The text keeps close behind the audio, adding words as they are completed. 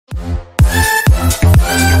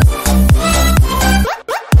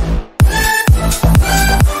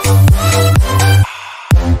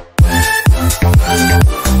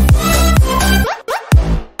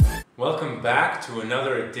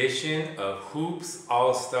edition of Hoops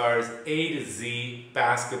All-Stars A to Z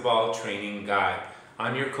Basketball Training Guide.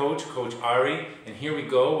 I'm your coach, Coach Ari, and here we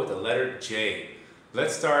go with the letter J.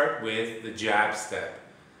 Let's start with the jab step.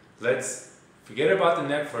 Let's forget about the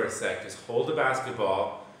net for a sec. Just hold the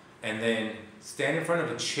basketball and then stand in front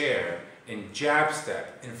of a chair and jab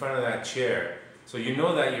step in front of that chair. So you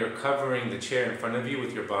know that you're covering the chair in front of you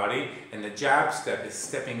with your body, and the jab step is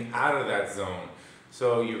stepping out of that zone.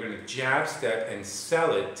 So you're going to jab step and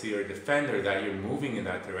sell it to your defender that you're moving in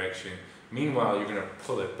that direction. Meanwhile, you're going to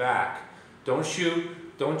pull it back. Don't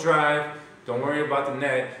shoot, don't drive, don't worry about the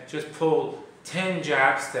net. Just pull 10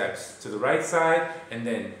 jab steps to the right side and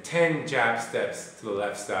then 10 jab steps to the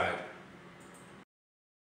left side.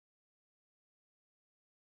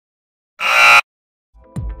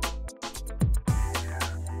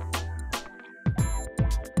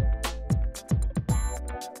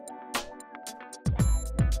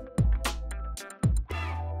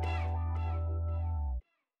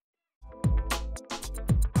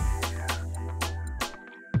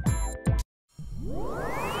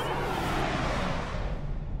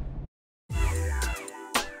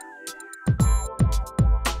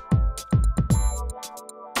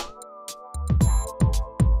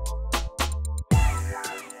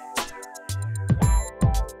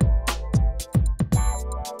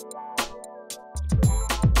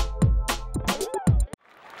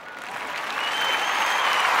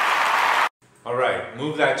 Alright,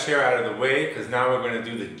 move that chair out of the way because now we're going to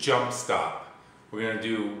do the jump stop. We're going to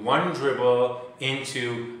do one dribble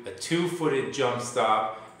into a two-footed jump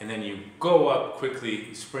stop, and then you go up quickly,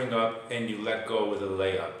 you spring up, and you let go with a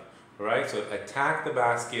layup. Alright, so attack the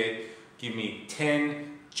basket, give me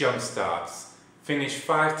 10 jump stops. Finish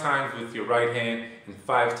 5 times with your right hand and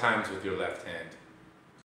 5 times with your left hand.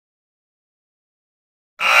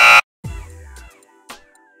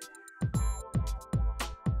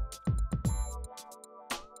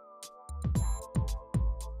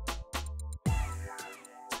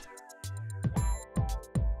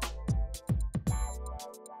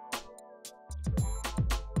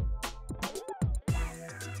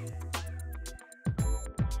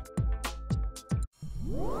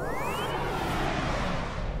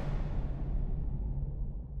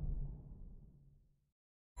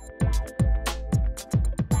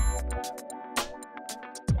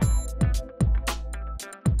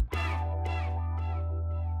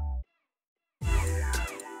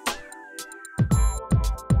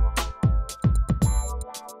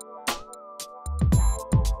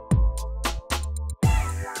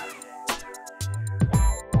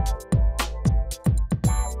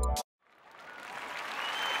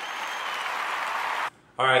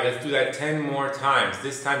 Alright, let's do that 10 more times.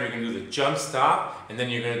 This time you're going to do the jump stop, and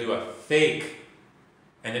then you're going to do a fake.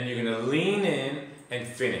 And then you're going to lean in and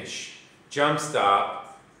finish. Jump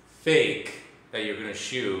stop, fake that you're going to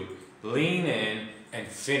shoot, lean in and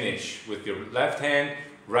finish with your left hand,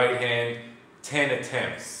 right hand, 10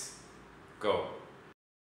 attempts. Go.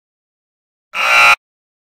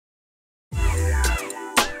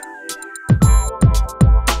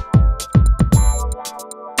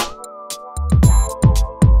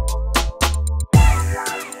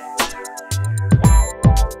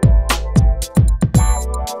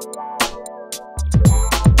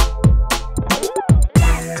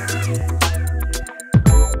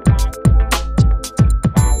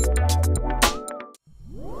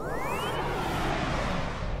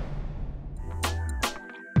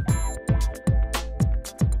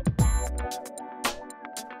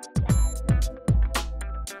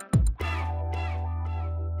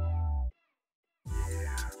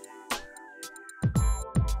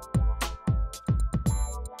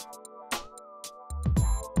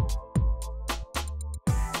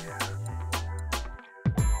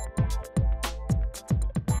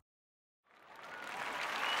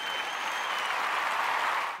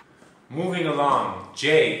 Moving along,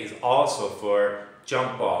 J is also for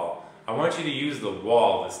jump ball. I want you to use the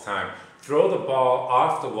wall this time. Throw the ball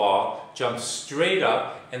off the wall, jump straight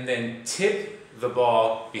up, and then tip the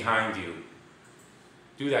ball behind you.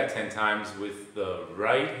 Do that 10 times with the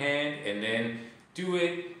right hand, and then do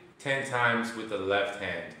it 10 times with the left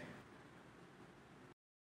hand.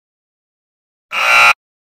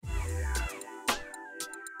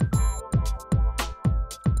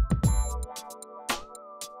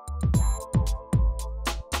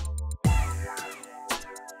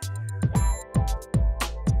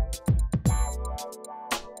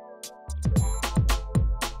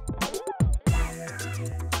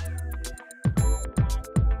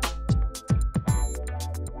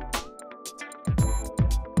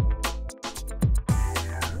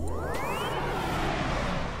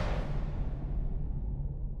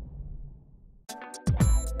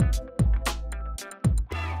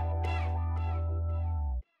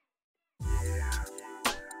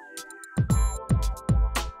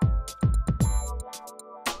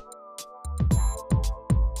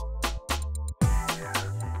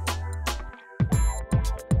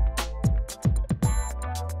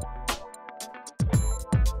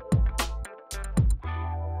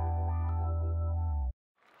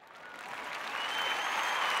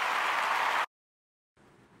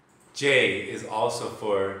 J is also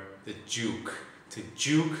for the juke, to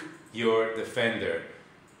juke your defender.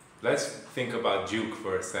 Let's think about juke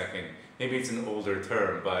for a second. Maybe it's an older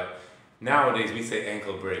term, but nowadays we say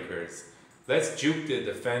ankle breakers. Let's juke the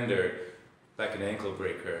defender like an ankle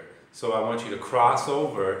breaker. So I want you to cross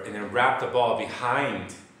over and then wrap the ball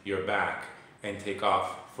behind your back and take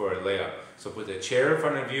off for a layup. So put the chair in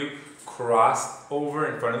front of you, cross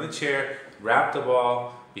over in front of the chair, wrap the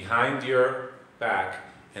ball behind your back,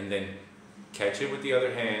 and then catch it with the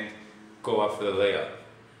other hand, go up for the layup.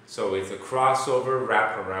 So it's a crossover,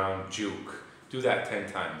 wrap around, juke. Do that 10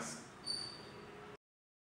 times.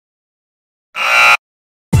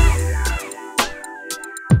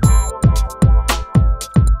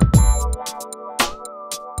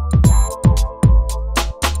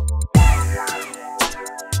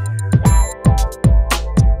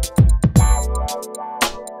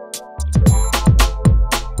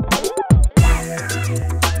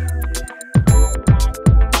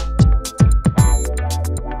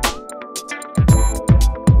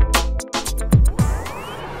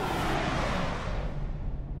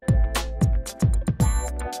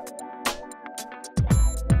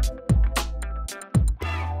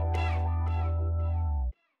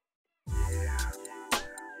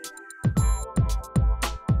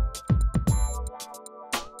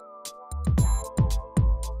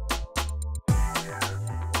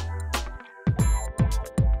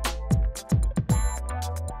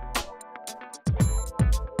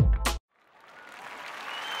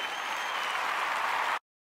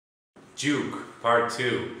 Juke, part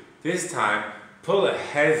 2. This time, pull a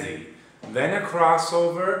hezi, then a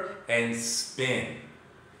crossover and spin.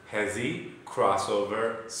 Hezi,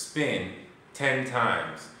 crossover, spin 10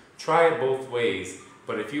 times. Try it both ways,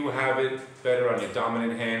 but if you have it better on your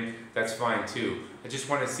dominant hand, that's fine too. I just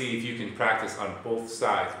want to see if you can practice on both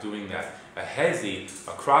sides doing that. A hezi,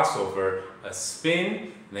 a crossover, a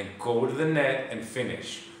spin, and then go to the net and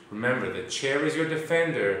finish. Remember, the chair is your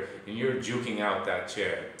defender and you're juking out that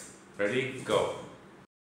chair. Ready? Go.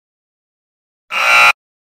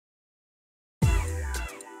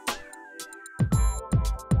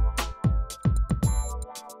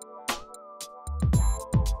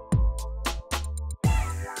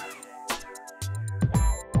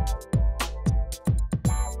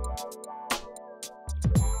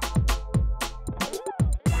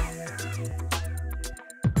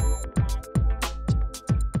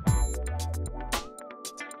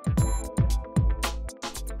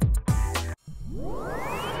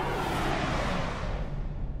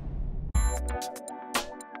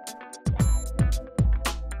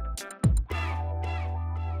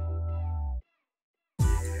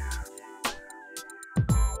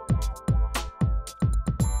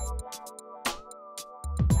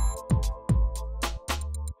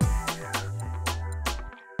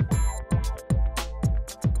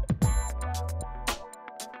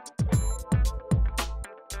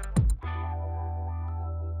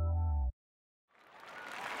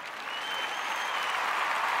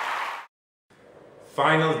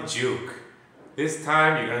 Final juke. This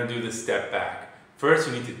time you're going to do the step back. First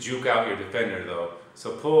you need to juke out your defender though.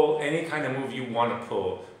 So pull any kind of move you want to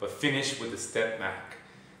pull, but finish with the step back.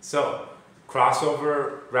 So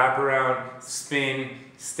crossover, wrap around, spin,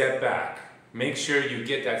 step back. Make sure you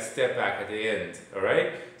get that step back at the end,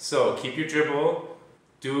 alright? So keep your dribble,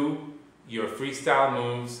 do your freestyle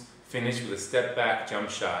moves, finish with a step back jump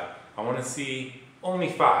shot. I want to see only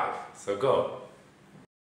 5, so go.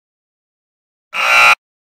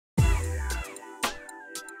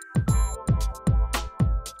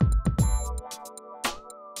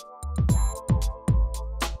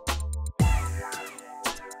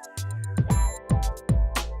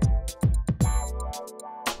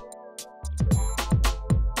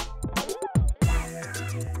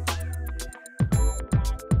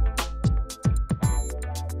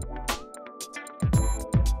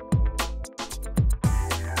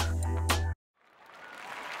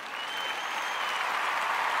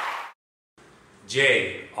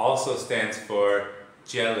 J also stands for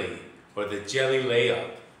jelly, or the jelly layup,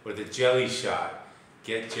 or the jelly shot.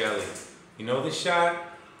 Get jelly. You know the shot?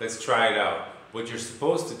 Let's try it out. What you're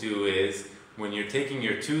supposed to do is, when you're taking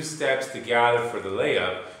your 2 steps together for the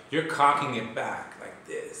layup, you're cocking it back like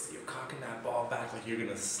this. You're cocking that ball back like you're going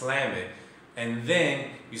to slam it. And then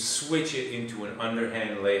you switch it into an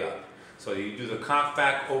underhand layup. So you do the cock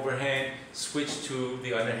back overhand, switch to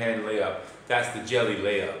the underhand layup. That's the jelly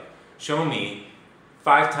layup. Show me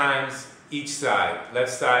 5 times each side,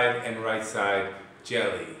 left side and right side,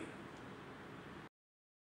 jelly.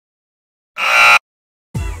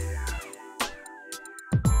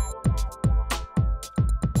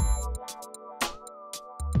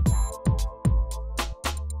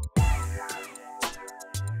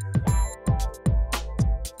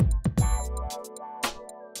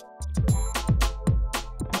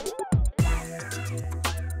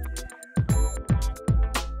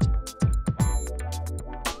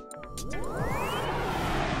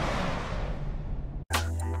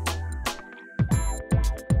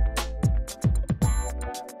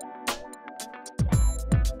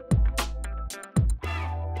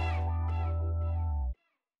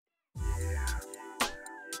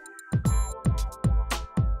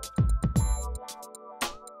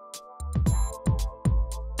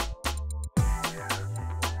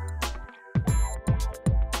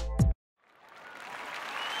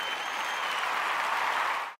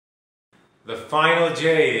 The final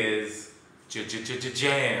J is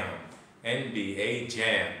jam. NBA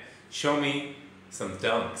jam. Show me some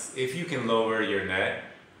dunks. If you can lower your net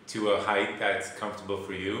to a height that's comfortable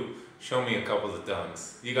for you, show me a couple of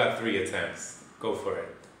dunks. You got 3 attempts. Go for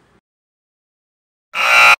it.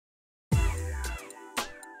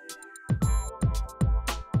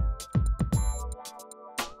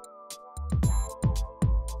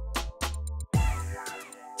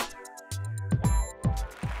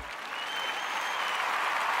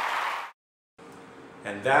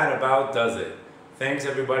 And that about does it. Thanks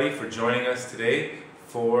everybody for joining us today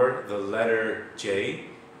for the letter J.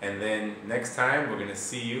 And then next time we're going to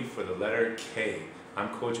see you for the letter K. I'm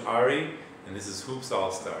Coach Ari, and this is Hoops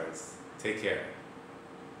All Stars. Take care.